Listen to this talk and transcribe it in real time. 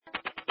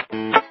Hello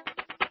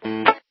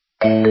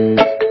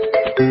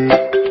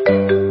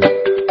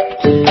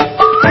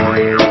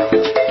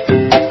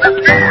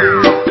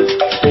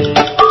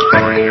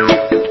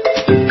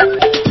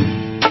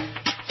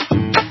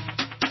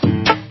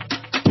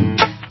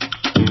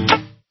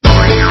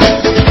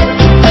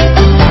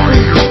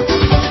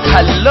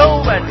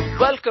and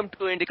welcome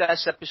to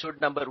Indicast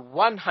episode number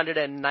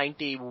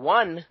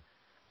 191.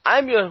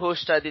 I'm your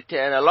host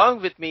Aditya and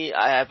along with me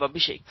I have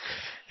Abhishek.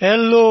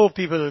 Hello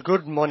people,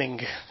 good morning.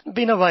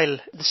 Been a while.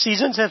 The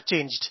seasons have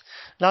changed.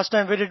 Last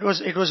time we did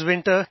it was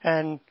winter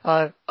and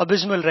our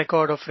abysmal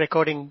record of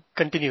recording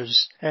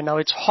continues. And now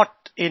it's hot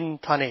in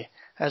Thane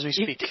as we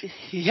speak.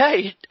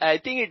 I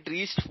think it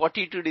reached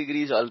 42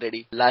 degrees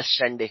already last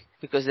Sunday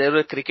because there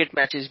were cricket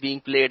matches being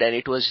played and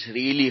it was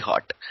really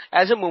hot.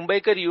 As a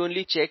Mumbaiker, you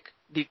only check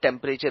the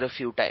temperature a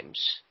few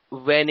times.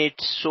 When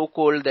it's so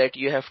cold that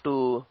you have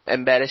to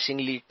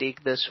embarrassingly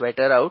take the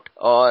sweater out,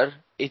 or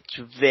it's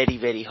very,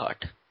 very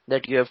hot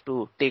that you have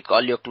to take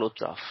all your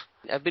clothes off.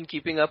 I've been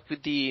keeping up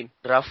with the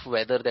rough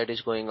weather that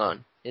is going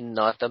on in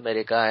North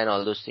America and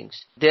all those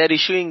things. They are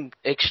issuing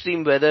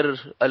extreme weather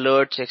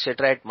alerts,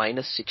 etc. at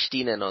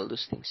 -16 and all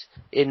those things.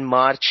 In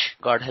March,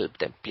 God help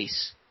them,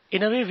 please.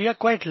 In a way, we are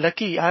quite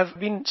lucky. I've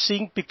been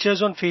seeing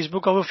pictures on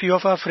Facebook of a few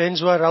of our friends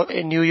who are out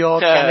in New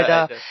York,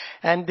 Canada,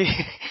 and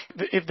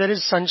if there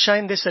is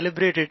sunshine, they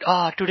celebrate it.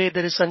 Today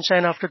there is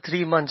sunshine after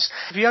 3 months.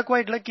 We are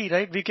quite lucky,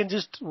 right? We can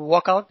just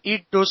walk out,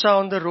 eat dosa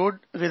on the road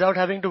without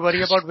having to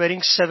worry about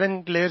wearing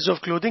 7 layers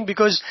of clothing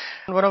because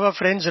one of our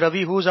friends,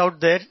 Ravi, who's out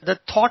there, the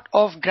thought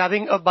of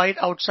grabbing a bite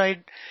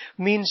outside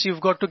means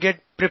you've got to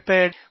get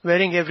prepared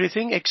wearing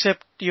everything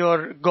except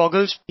your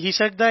goggles. He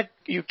said that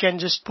you can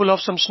just pull off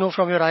some snow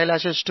from your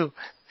eyelashes too.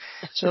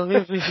 So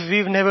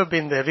we've never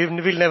been there.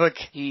 We'll never.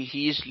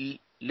 He's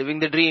living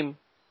the dream.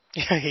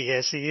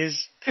 Yes, he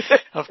is.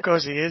 Of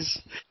course he is.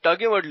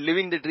 Talking about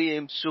living the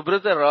dream,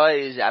 Subrata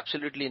Roy is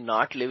absolutely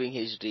not living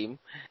his dream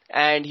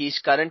and he's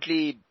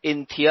currently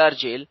in Tihar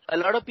jail. A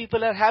lot of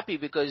people are happy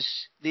because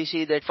they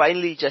say that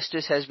finally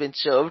justice has been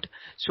served.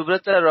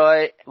 Subrata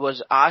Roy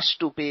was asked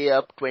to pay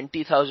up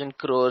 20,000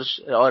 crores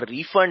or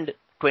refund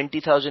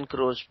 20,000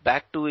 crores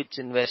back to its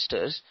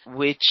investors,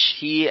 which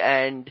he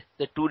and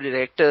the 2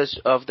 directors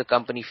of the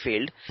company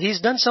failed. He's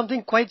done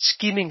something quite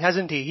scheming,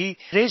 hasn't he? He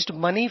raised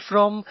money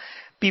from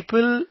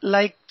people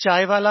like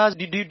chaiwalas.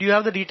 Do you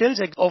have the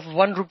details of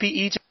 1 rupee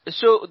each?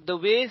 So the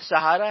way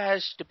Sahara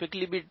has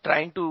typically been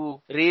trying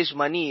to raise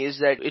money is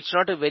that it's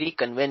not a very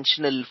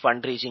conventional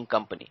fundraising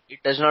company.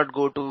 It does not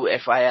go to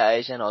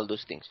FIIs and all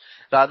those things.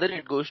 Rather,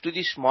 it goes to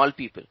the small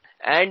people.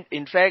 And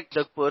in fact,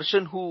 the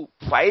person who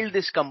filed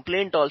this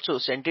complaint also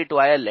sent it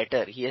via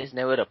letter. He has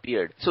never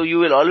appeared. So you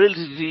will always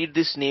read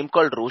this name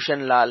called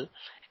Roshan Lal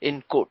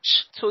in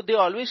quotes. So they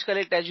always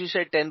collect, as you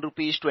said, 10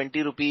 rupees,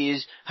 20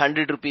 rupees,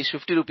 100 rupees,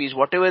 50 rupees,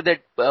 whatever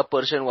that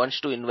person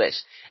wants to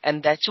invest.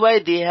 And that's why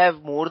they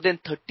have more than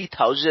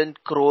 30,000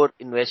 crore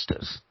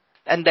investors.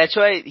 And that's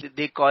why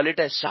they call it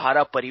as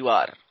Sahara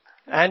Parivar.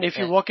 And if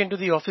you walk into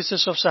the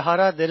offices of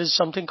Sahara, there is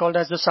something called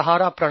as the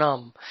Sahara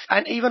Pranam.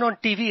 And even on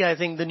TV, I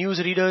think the news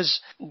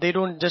readers, they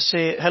don't just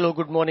say, hello,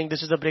 good morning,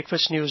 this is the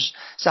breakfast news.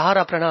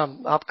 Sahara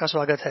Pranam, aapka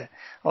swagat hai,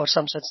 or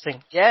some such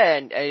thing. Yeah,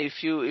 and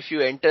if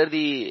you enter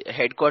the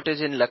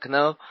headquarters in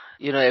Lucknow,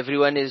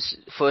 everyone is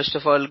first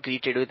of all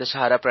greeted with a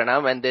Sahara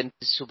Pranam and then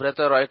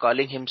Subrata Roy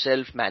calling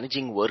himself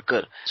managing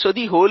worker. So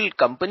the whole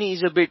company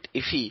is a bit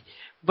iffy.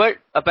 But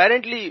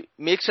apparently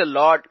makes a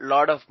lot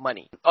of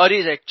money, or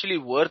is actually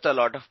worth a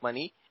lot of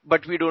money,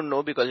 but we don't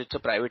know because it's a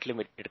private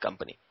limited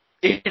company.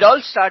 It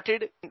all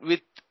started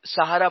with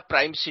Sahara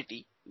Prime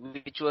City,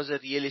 which was a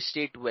real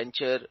estate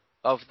venture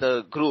of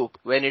the group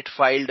when it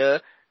filed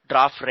a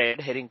draft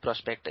red herring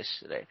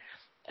prospectus, right?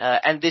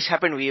 And this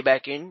happened way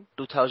back in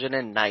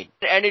 2009.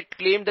 And it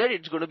claimed that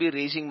it's going to be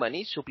raising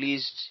money, so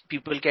please,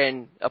 people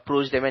can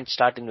approach them and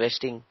start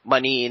investing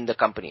money in the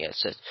company as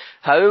such.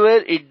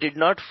 However, it did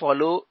not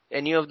follow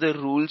any of the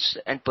rules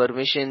and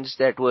permissions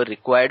that were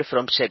required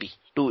from SEBI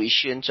to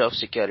issuance of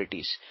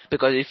securities.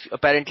 Because if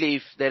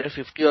there are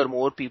 50 or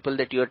more people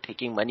that you are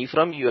taking money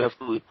from, you have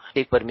to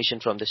take permission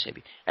from the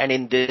SEBI. And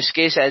in this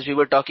case, as we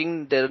were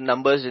talking, their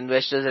numbers,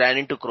 investors ran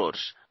into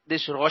crores.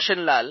 This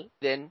Roshan Lal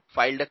then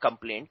filed a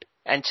complaint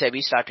and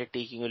SEBI started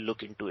taking a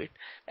look into it.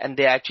 And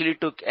they actually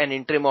took an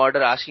interim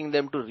order asking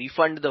them to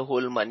refund the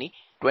whole money,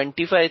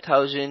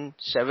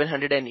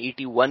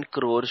 25,781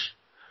 crores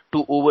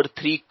to over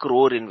 3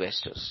 crore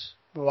investors.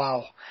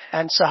 Wow.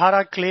 And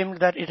Sahara claimed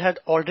that it had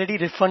already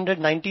refunded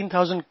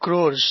 19,000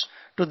 crores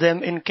to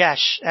them in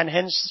cash and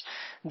hence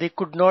they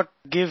could not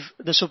give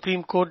the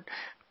Supreme Court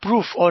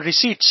proof or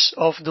receipts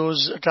of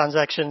those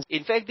transactions.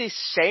 In fact, they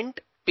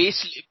sent pay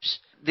slips.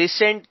 They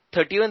sent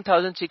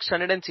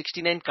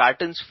 31,669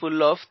 cartons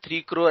full of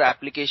 3 crore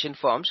application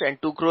forms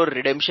and 2 crore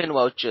redemption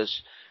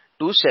vouchers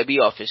to SEBI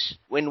office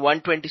in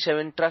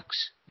 127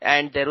 trucks.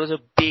 And there was a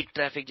big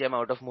traffic jam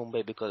out of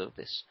Mumbai because of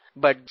this.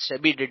 But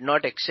SEBI did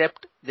not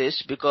accept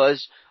this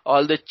because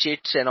all the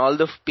chits and all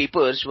the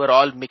papers were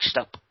all mixed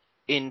up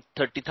in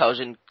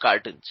 30,000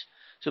 cartons.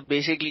 So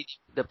basically,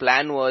 the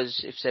plan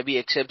was if SEBI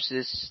accepts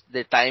this,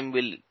 the time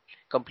will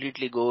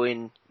completely go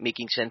in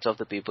making sense of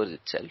the papers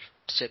itself.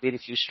 SEBI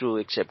refused to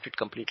accept it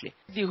completely.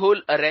 The whole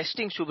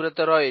arresting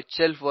Subrata Roy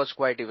itself was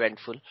quite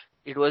eventful.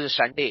 It was a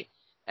Sunday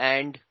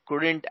and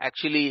couldn't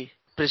actually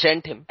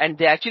present him. And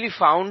they actually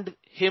found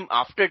him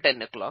after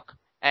 10 o'clock,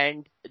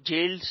 and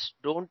jails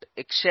don't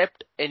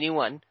accept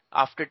anyone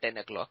after 10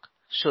 o'clock.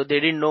 So they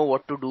didn't know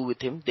what to do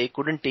with him. They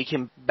couldn't take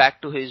him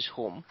back to his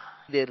home.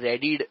 They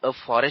readied a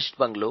forest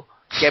bungalow,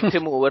 kept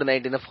him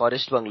overnight in a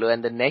forest bungalow,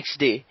 and the next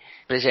day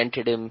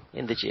presented him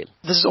in the jail.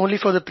 This is only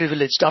for the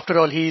privileged. After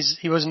all,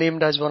 he was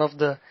named as one of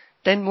the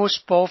 10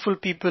 most powerful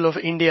people of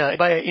India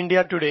by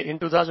India Today in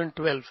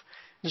 2012.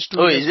 Just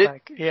 2 years Is it?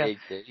 back. Yeah.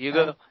 There you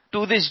go.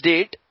 To this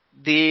date,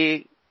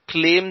 they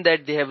claim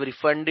that they have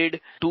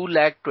refunded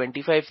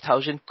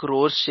 2,25,000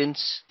 crores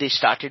since they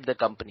started the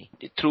company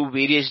through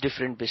various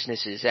different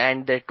businesses,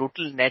 and their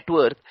total net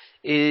worth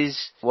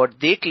is what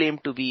they claim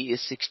to be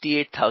is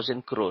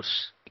 68,000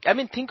 crores. I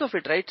mean, think of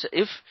it, right? So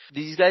if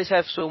these guys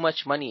have so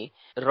much money,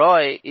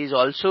 Roy is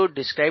also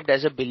described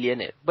as a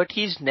billionaire, but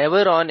he's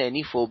never on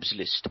any Forbes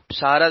list.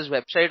 Sahara's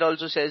website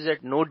also says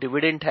that no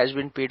dividend has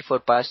been paid for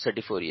past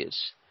 34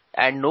 years.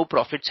 And no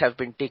profits have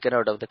been taken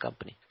out of the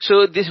company.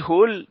 So this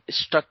whole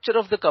structure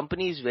of the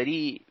company is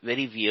very,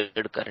 very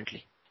weird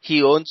currently.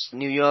 He owns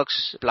New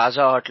York's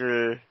Plaza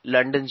Hotel,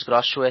 London's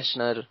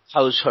Grosvenor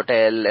House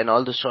Hotel, and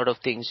all those sort of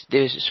things.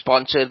 They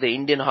sponsor the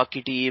Indian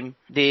hockey team.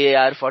 They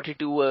are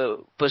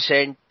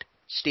 42%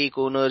 stake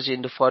owners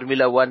in the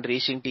Formula One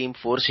racing team,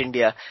 Force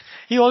India.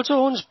 He also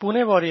owns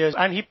Pune Warriors,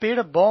 and he paid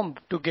a bomb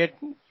to get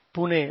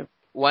Pune.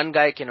 One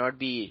guy cannot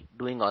be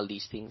doing all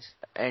these things,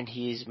 and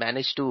he's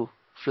managed to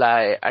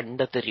fly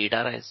under the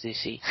radar, as they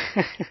say.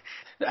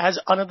 As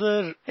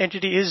another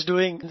entity is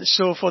doing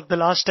so for the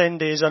last 10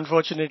 days,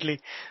 unfortunately.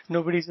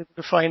 Nobody's able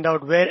to find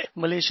out where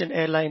Malaysian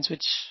Airlines,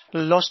 which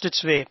lost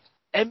its way.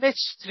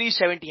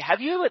 MH370, have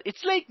you ever,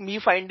 it's like me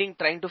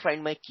trying to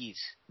find my keys,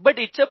 but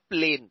it's a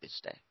plane this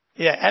time.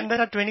 Yeah, and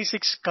there are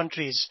 26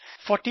 countries,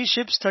 40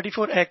 ships,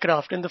 34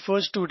 aircraft in the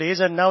first 2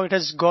 days, and now it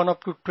has gone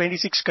up to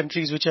 26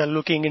 countries which are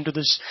looking into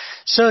this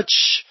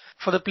search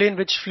for the plane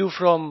which flew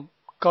from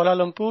Kuala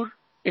Lumpur.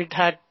 It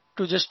had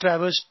to just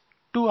traverse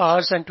 2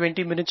 hours and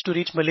 20 minutes to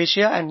reach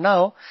Malaysia, and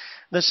now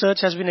the search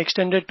has been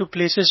extended to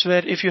places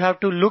where if you have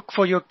to look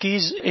for your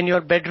keys in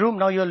your bedroom,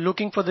 now you're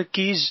looking for the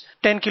keys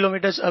 10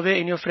 kilometers away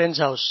in your friend's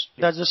house.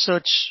 That's the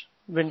search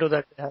window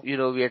that we have.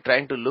 We are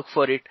trying to look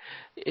for it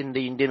in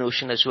the Indian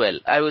Ocean as well.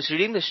 I was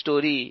reading the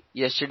story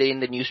yesterday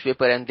in the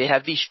newspaper, and they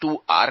have these two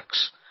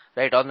arcs,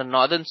 right? On the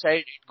northern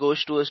side, it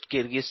goes towards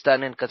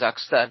Kyrgyzstan and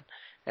Kazakhstan,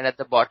 and at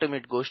the bottom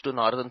it goes to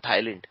northern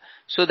Thailand.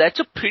 So that's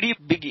a pretty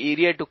big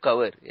area to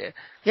cover.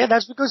 Yeah,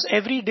 that's because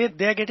every day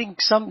they're getting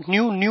some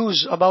new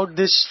news about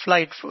this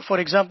flight. For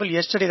example,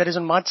 yesterday, that is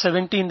on March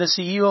 17, the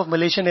CEO of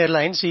Malaysian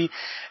Airlines, he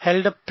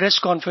held a press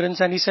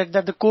conference and he said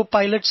that the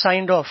co-pilot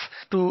signed off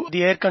to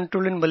the air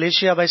control in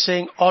Malaysia by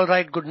saying, all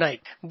right, good night.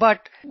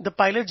 But the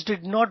pilots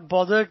did not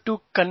bother to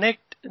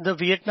connect the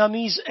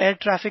Vietnamese air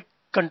traffic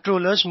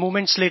controllers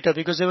moments later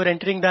because they were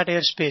entering that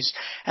airspace.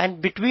 And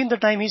between the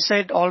time he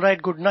said, all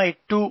right, good night,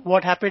 to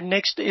what happened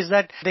next is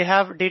that they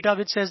have data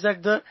which says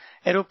that the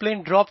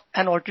aeroplane dropped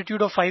an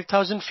altitude of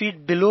 5,000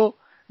 feet below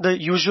the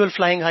usual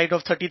flying height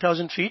of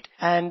 30,000 feet.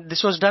 And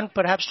this was done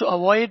perhaps to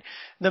avoid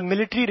the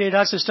military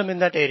radar system in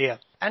that area.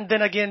 And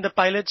then again, the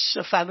pilots'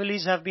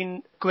 families have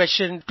been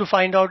questioned to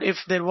find out if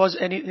there was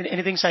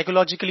anything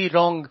psychologically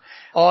wrong,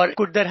 or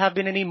could there have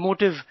been any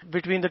motive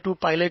between the two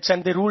pilots,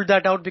 and they ruled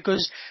that out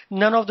because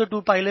none of the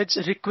two pilots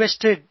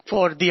requested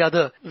for the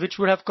other, which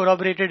would have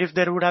corroborated if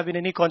there would have been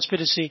any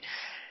conspiracy.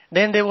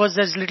 Then there was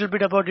this little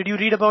bit about, did you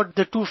read about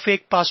the two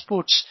fake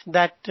passports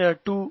that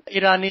two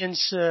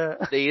Iranians... the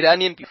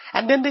Iranian people.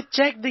 And then they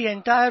checked the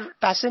entire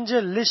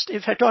passenger list,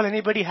 if at all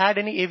anybody had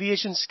any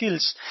aviation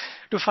skills,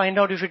 to find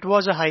out if it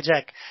was a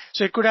hijack.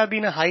 So it could have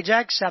been a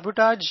hijack,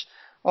 sabotage,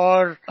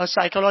 or a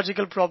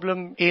psychological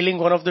problem ailing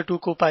one of the two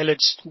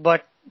co-pilots,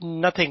 but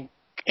nothing.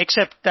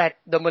 Except that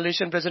the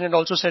Malaysian president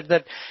also said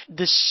that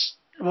this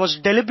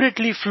was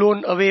deliberately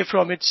flown away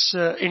from its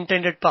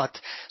intended path.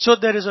 So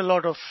there is a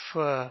lot of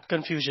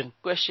confusion.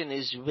 Question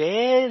is,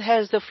 where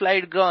has the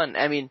flight gone?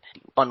 I mean,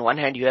 on one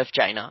hand you have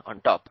China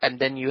on top, and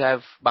then you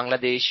have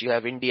Bangladesh, you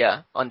have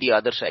India on the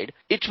other side.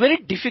 It's very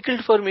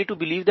difficult for me to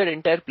believe that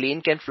entire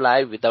plane can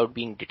fly without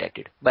being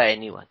detected by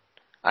anyone,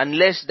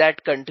 unless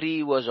that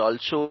country was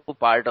also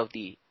part of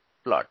the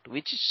plot,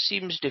 which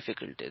seems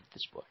difficult at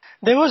this point.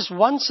 There was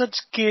one such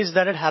case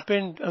that had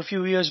happened a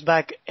few years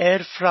back,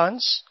 Air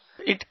France.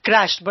 It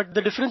crashed, but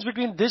the difference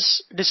between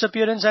this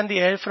disappearance and the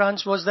Air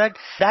France was that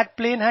that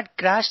plane had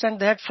crashed and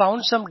they had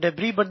found some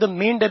debris, but the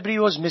main debris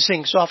was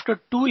missing. So after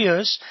 2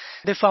 years,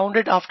 they found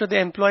it after they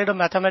employed a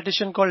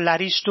mathematician called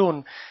Larry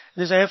Stone.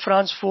 This Air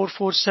France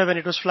 447,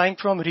 it was flying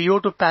from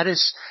Rio to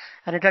Paris,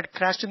 and it had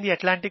crashed in the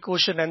Atlantic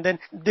Ocean. And then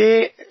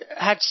they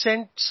had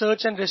sent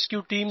search and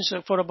rescue teams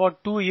for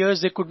about 2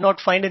 years. They could not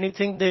find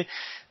anything. They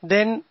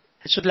then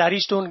So Larry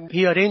Stone,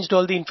 he arranged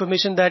all the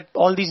information that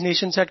all these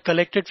nations had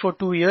collected for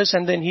 2 years,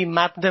 and then he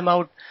mapped them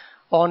out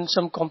on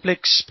some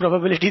complex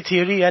probability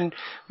theory, and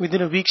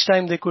within a week's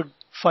time they could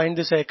find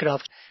this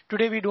aircraft.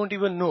 Today we don't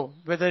even know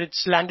whether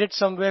it's landed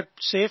somewhere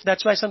safe.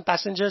 That's why some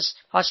passengers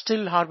are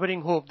still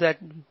harboring hope that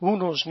who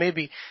knows,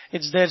 maybe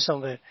it's there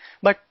somewhere.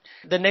 But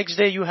the next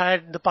day you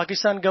had the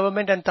Pakistan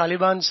government and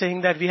Taliban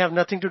saying that we have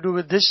nothing to do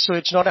with this, so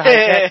it's not a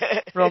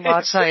hijack from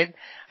our side.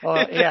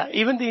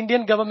 Even the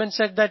Indian government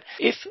said that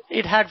if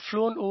it had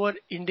flown over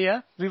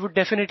India, we would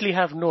definitely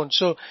have known.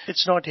 So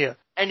it's not here.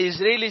 And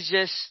Israel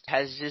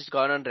has just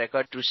gone on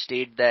record to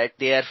state that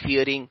they are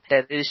fearing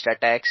terrorist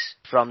attacks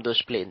from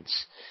those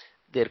planes.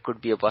 There could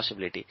be a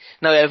possibility.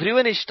 Now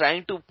everyone is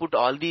trying to put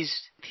all these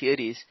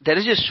theories. There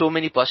is just so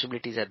many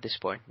possibilities at this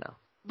point now.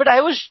 But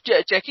I was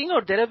checking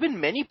out, there have been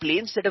many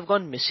planes that have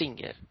gone missing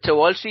here. It's a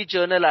Wall Street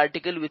Journal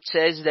article which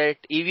says that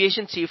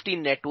Aviation Safety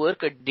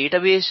Network, a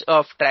database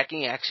of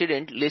tracking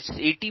accident, lists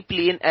 80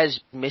 planes as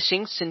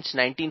missing since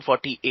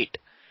 1948.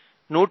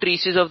 No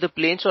traces of the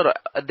planes or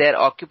their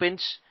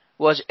occupants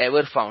was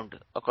ever found,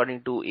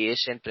 according to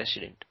ASN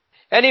president.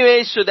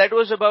 Anyway, so that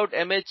was about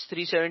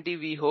MH370.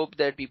 We hope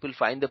that people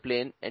find the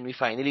plane and we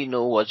finally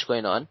know what's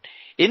going on.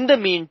 In the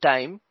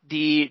meantime,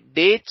 the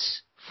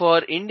dates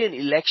for Indian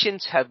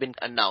elections have been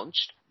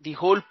announced. The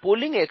whole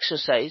polling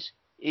exercise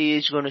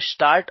is going to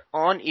start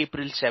on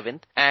April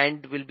 7th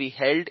and will be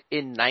held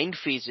in 9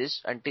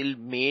 phases until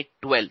May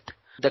 12th.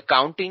 The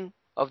counting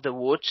of the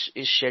votes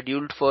is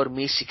scheduled for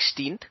May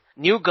 16th.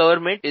 New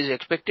government is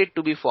expected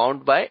to be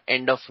formed by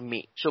end of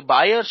May. So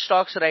buy your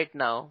stocks right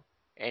now.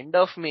 End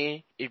of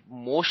May,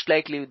 most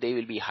likely they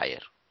will be higher.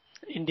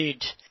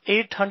 Indeed.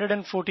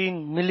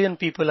 814 million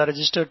people are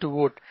registered to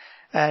vote.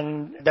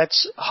 And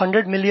that's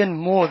 100 million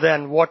more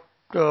than what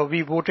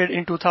we voted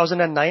in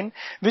 2009,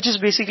 which is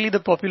basically the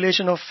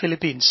population of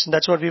Philippines.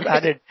 That's what we've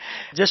added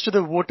just to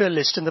the voter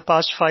list in the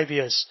past 5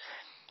 years.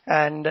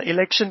 And the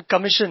Election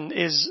Commission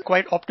is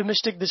quite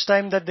optimistic this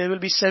time that there will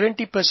be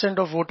 70%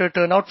 of voter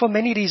turnout for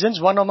many reasons.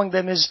 One among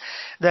them is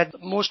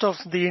that most of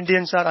the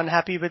Indians are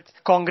unhappy with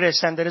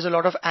Congress and there is a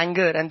lot of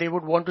anger, and they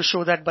would want to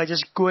show that by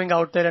just going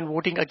out there and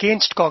voting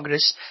against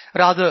Congress,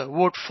 rather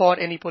vote for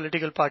any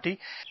political party.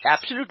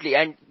 Absolutely,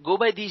 and go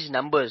by these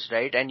numbers,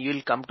 right, and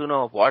you'll come to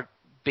know what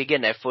big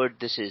an effort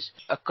this is.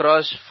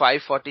 Across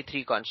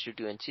 543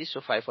 constituencies, so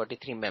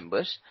 543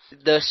 members,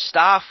 the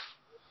staff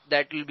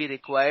that will be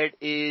required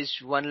is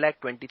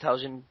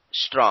 120,000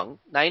 strong,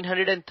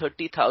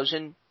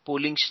 930,000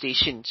 polling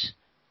stations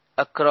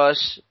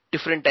across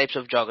different types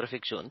of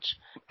geographic zones.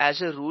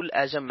 As a rule,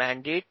 as a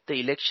mandate, the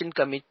election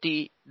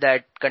committee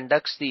that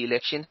conducts the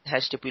election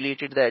has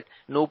stipulated that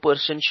no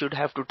person should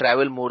have to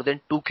travel more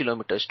than 2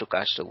 kilometers to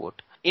cast a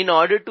vote. In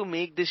order to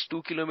make this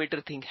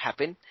 2-kilometer thing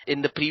happen,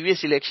 in the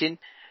previous election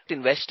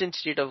in western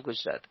state of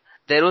Gujarat,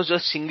 there was a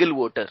single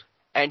voter.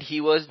 And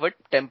he was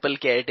temple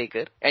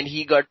caretaker, and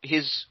he got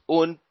his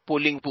own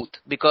polling booth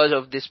because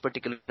of this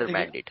particular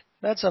mandate.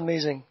 That's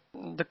amazing.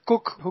 The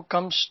cook who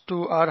comes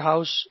to our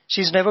house,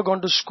 she's never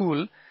gone to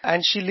school,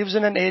 and she lives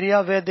in an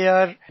area where they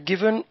are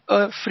given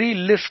a free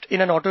lift in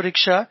an auto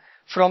rickshaw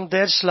from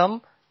their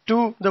slum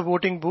to the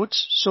voting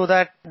booths so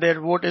that their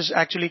vote is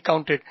actually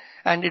counted.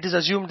 And it is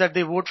assumed that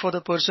they vote for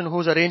the person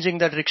who's arranging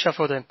that rickshaw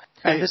for them.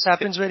 And this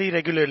happens very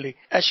regularly.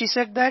 As she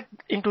said that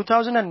in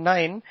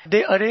 2009,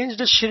 they arranged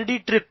a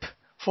Shirdi trip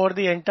for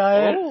the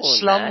entire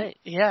slum,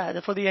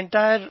 nice. For the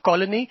entire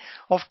colony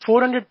of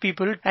 400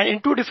 people, and in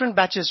 2 different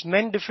batches,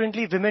 men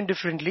differently, women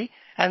differently,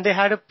 and they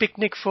had a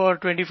picnic for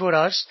 24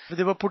 hours.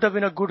 They were put up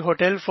in a good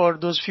hotel for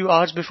those few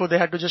hours before they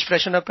had to just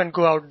freshen up and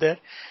go out there.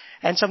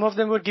 And some of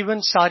them were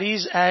given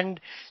saris and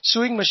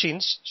sewing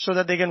machines so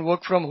that they can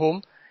work from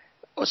home.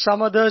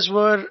 Some others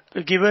were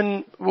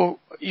given,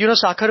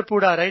 Sakhar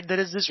Puda, right? There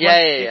is this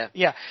one.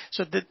 Yeah.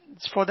 So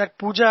for that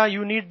puja,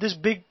 you need this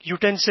big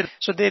utensil.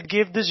 So they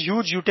gave this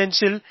huge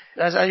utensil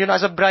as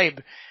a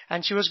bribe.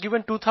 And she was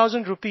given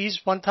 2,000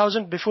 rupees,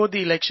 1,000 before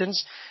the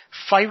elections.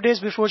 5 days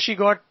before she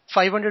got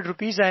 500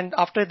 rupees, and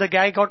after the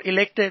guy got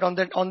elected on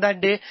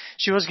that day,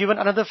 she was given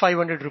another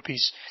 500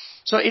 rupees.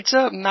 So it's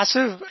a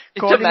massive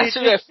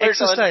coordinated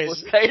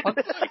exercise.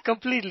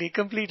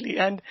 Completely.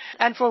 And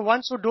for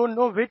ones who don't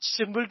know which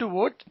symbol to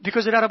vote,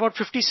 because there are about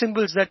 50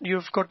 symbols that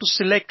you've got to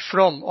select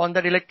from on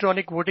that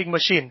electronic voting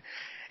machine.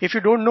 If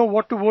you don't know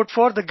what to vote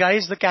for, the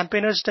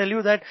campaigners tell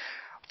you that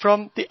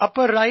from the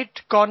upper right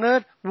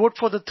corner, vote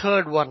for the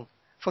third one.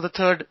 For the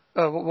third,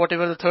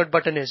 whatever the third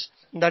button is.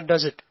 That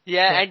does it.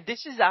 Yeah, and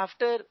this is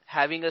after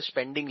having a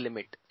spending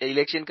limit. The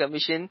Election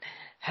Commission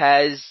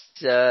has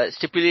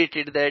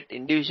stipulated that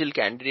individual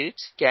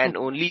candidates can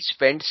only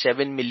spend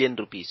 7 million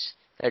rupees.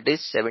 That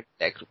is 7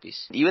 lakh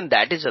rupees. Even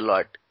that is a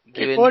lot.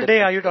 Per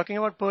day, are you talking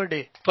about per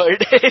day? Per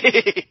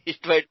day.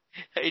 But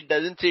it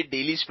doesn't say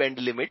daily spend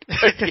limit.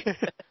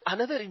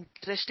 Another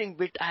interesting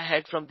bit I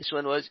had from this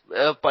one was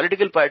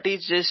political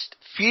parties just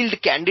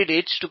field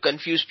candidates to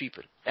confuse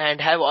people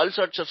and have all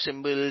sorts of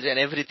symbols and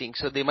everything.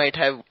 So they might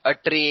have a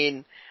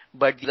train,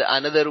 but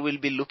another will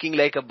be looking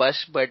like a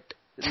bus, but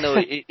No,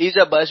 it is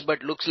a bus,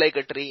 but looks like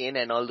a train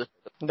and all the.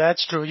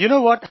 That's true. You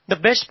know what? The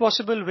best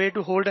possible way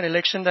to hold an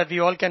election that we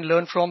all can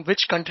learn from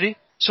which country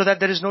so that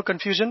there is no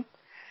confusion?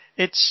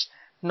 It's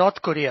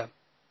North Korea.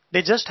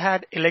 They just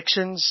had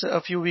elections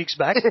a few weeks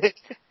back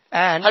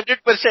and 100%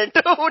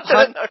 vote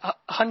turnout.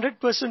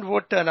 100%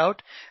 vote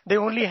turnout. They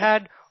only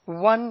had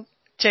one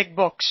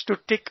checkbox to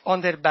tick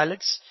on their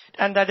ballots,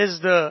 and that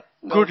is the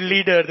good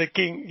leader, the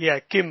king,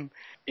 Kim.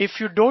 If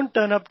you don't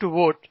turn up to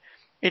vote,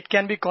 it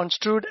can be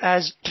construed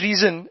as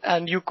treason,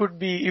 and you could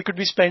be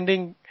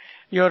spending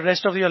your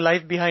rest of your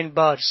life behind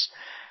bars.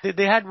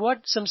 They had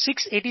some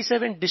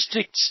 687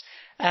 districts,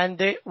 and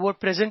they were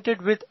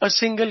presented with a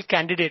single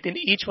candidate in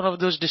each one of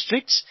those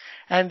districts,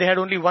 and they had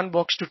only one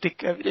box to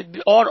tick.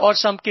 Or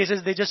some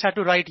cases they just had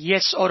to write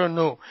yes or a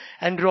no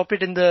and drop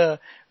it in the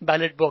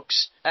ballot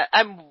box.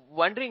 I'm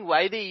wondering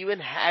why they even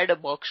had a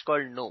box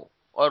called no,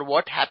 or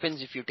what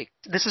happens if you tick.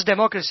 This is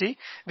democracy.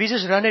 We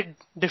just run it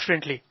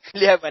differently.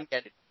 We have one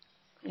candidate.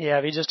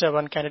 Yeah, we just have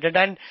one candidate.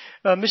 And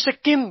Mr.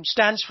 Kim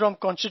stands from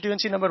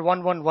constituency number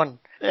 111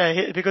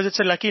 because it's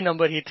a lucky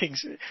number, he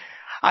thinks.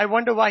 I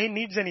wonder why he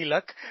needs any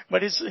luck,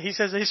 but he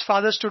says his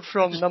father stood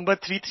from number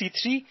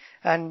 333,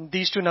 and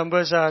these two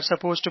numbers are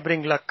supposed to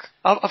bring luck.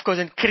 Of course,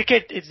 in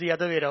cricket, it's the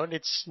other way around.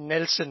 It's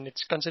Nelson.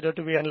 It's considered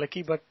to be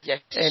unlucky, but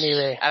yes,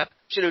 anyway.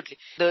 Absolutely.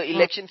 The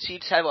election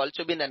seats have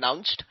also been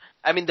announced.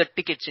 I mean, the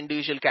tickets,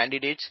 individual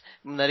candidates.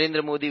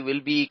 Narendra Modi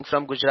will be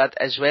from Gujarat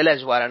as well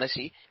as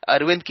Varanasi.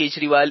 Arvind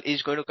Kejriwal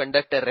is going to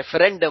conduct a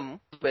referendum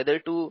whether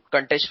to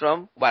contest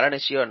from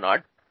Varanasi or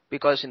not.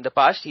 Because in the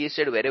past he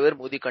said wherever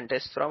Modi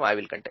contests from, I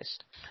will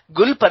contest.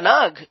 Gul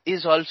Panag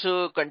is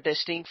also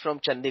contesting from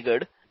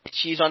Chandigarh.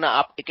 She's on a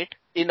AAP ticket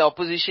in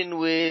opposition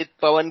with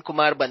Pawan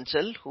Kumar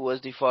Bansal, who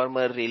was the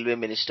former railway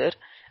minister,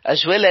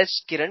 as well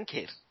as Kiran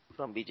Kher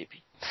from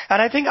BJP.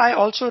 And I think I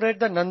also read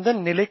that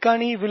Nandan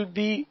Nilekani will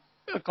be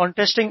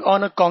contesting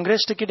on a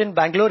Congress ticket in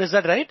Bangalore. Is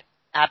that right?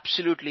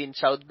 Absolutely, in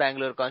South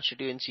Bangalore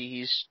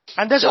constituency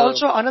And there's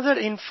also another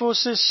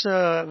Infosys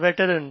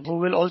veteran who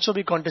will also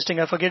be contesting.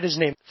 I forget his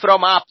name.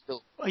 From AAP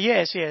though.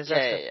 Yes.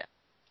 Yeah.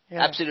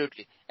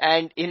 Absolutely.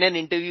 And in an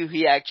interview,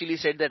 he actually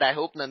said that I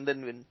hope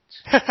Nandan wins.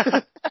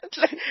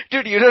 Like,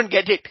 dude, you don't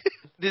get it.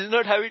 This is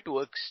not how it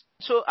works.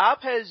 So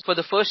AAP has, for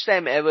the first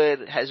time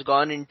ever, has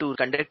gone into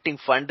conducting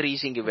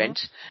fundraising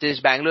events. This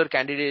Bangalore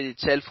candidate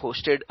itself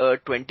hosted a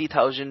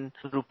 20,000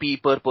 rupee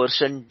per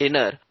person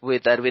dinner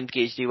with Arvind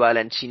Kejriwal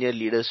and senior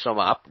leaders from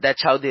AAP.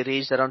 That's how they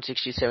raised around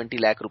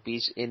 60-70 lakh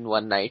rupees in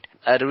one night.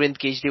 Arvind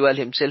Kejriwal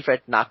himself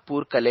at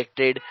Nagpur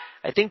collected,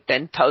 I think,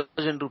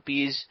 10,000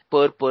 rupees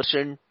per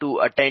person to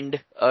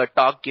attend a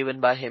talk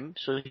given by him.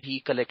 So he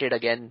collected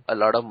again a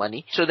lot of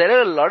money. So there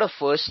are a lot of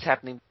firsts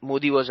happening.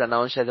 Modi was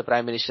announced as a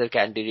prime minister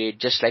candidate,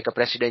 just like a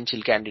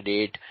presidential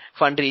candidate,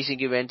 fundraising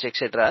events,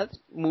 etc.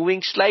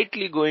 Moving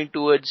slightly going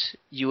towards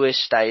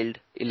US-styled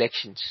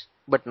elections,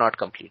 but not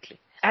completely.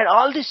 And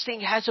all this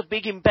thing has a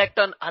big impact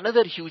on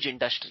another huge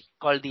industry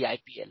called the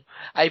IPL.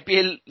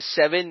 IPL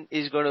 7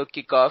 is going to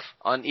kick off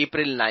on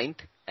April 9th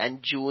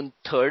and June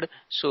 3rd.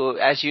 So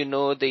as you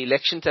know, the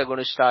elections are going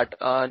to start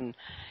on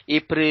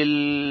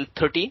April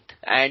 13th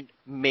and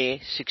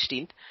May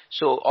 16th.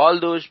 So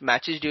all those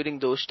matches during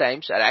those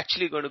times are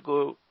actually going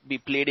to be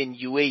played in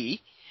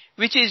UAE,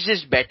 which is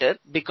just better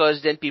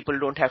because then people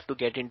don't have to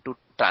get into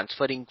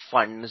transferring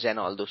funds and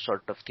all those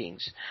sort of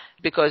things,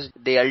 because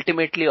they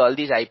ultimately, all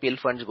these IPL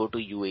funds go to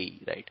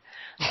UAE, right?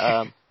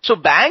 So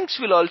banks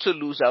will also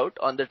lose out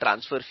on the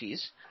transfer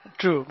fees.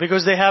 True,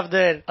 because they have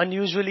their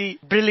unusually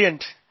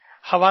brilliant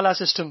Hawala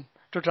system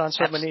to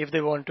transfer money if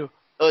they want to.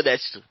 Oh,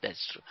 that's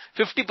true.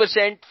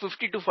 50%,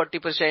 50 to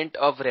 40%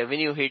 of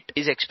revenue hit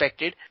is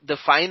expected. The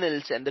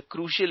finals and the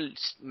crucial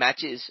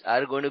matches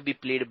are going to be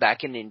played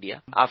back in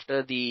India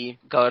after the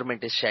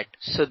government is set.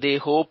 So they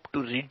hope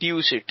to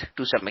reduce it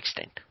to some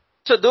extent.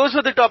 So those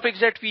were the topics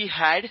that we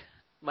had.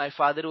 My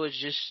father was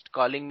just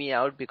calling me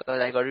out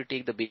because I got to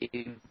take the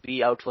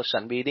baby out for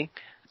sunbathing.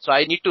 So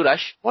I need to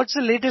rush. What's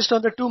the latest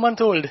on the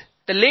 2-month-old?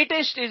 The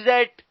latest is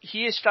that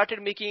he has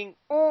started making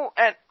oh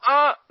and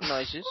ah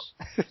noises.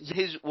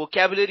 His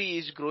vocabulary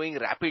is growing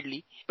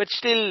rapidly, but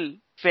still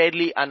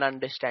fairly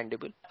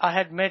ununderstandable. I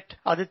had met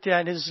Aditya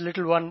and his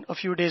little one a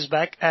few days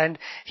back, and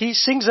he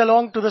sings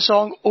along to the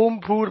song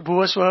Om Bhur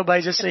Bhuvaswah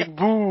by just saying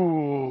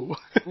boo.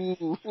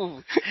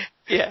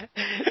 Yeah,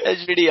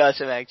 that's pretty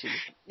awesome actually.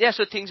 Yeah,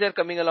 so things are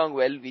coming along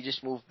well. We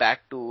just moved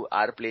back to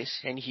our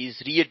place and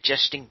he's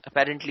readjusting.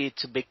 Apparently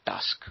it's a big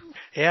task.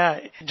 Yeah,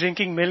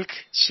 drinking milk,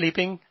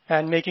 sleeping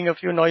and making a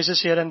few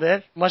noises here and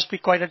there must be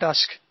quite a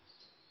task.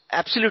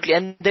 Absolutely.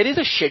 And there is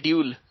a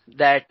schedule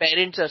that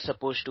parents are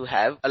supposed to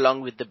have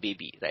along with the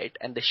baby, right?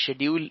 And the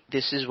schedule,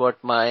 this is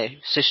what my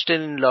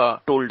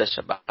sister-in-law told us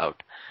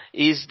about,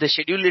 is the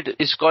schedule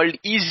is called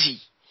EASY.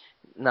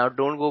 Now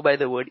don't go by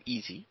the word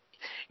easy.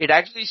 It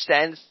actually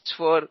stands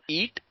for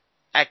eat,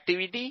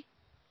 activity,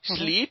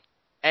 sleep,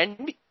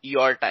 and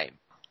your time.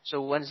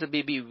 So once the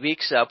baby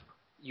wakes up,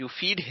 you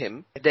feed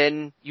him,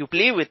 then you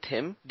play with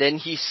him, then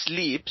he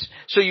sleeps.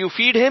 So you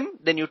feed him,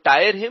 then you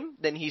tire him,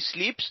 then he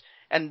sleeps,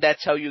 and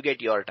that's how you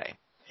get your time.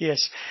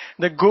 Yes.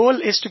 The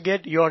goal is to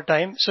get your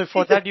time. So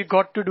for that, you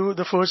got to do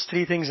the first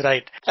three things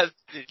right.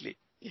 Absolutely.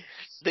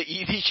 The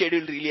easy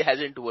schedule really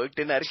hasn't worked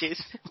in our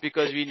case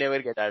because we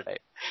never get our time.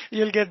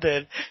 You'll get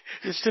there.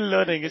 You're still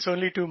learning. It's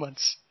only 2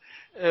 months.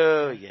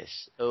 Oh,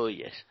 yes. Oh,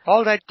 yes.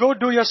 All right. Go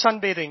do your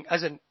sunbathing,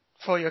 as in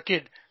for your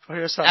kid, for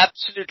your son.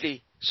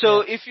 Absolutely.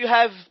 So if you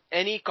have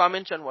any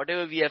comments on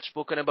whatever we have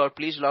spoken about,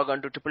 please log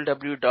on to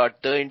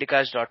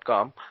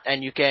www.theindicast.com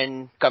and you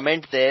can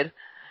comment there.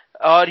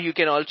 Or you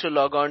can also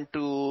log on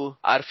to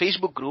our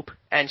Facebook group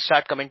and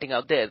start commenting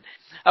out there.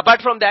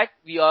 Apart from that,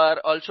 we are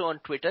also on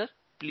Twitter.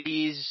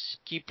 Please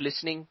keep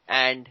listening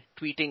and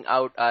tweeting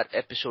out our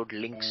episode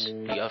links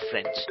to your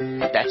friends.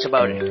 That's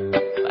about it.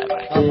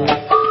 Bye-bye.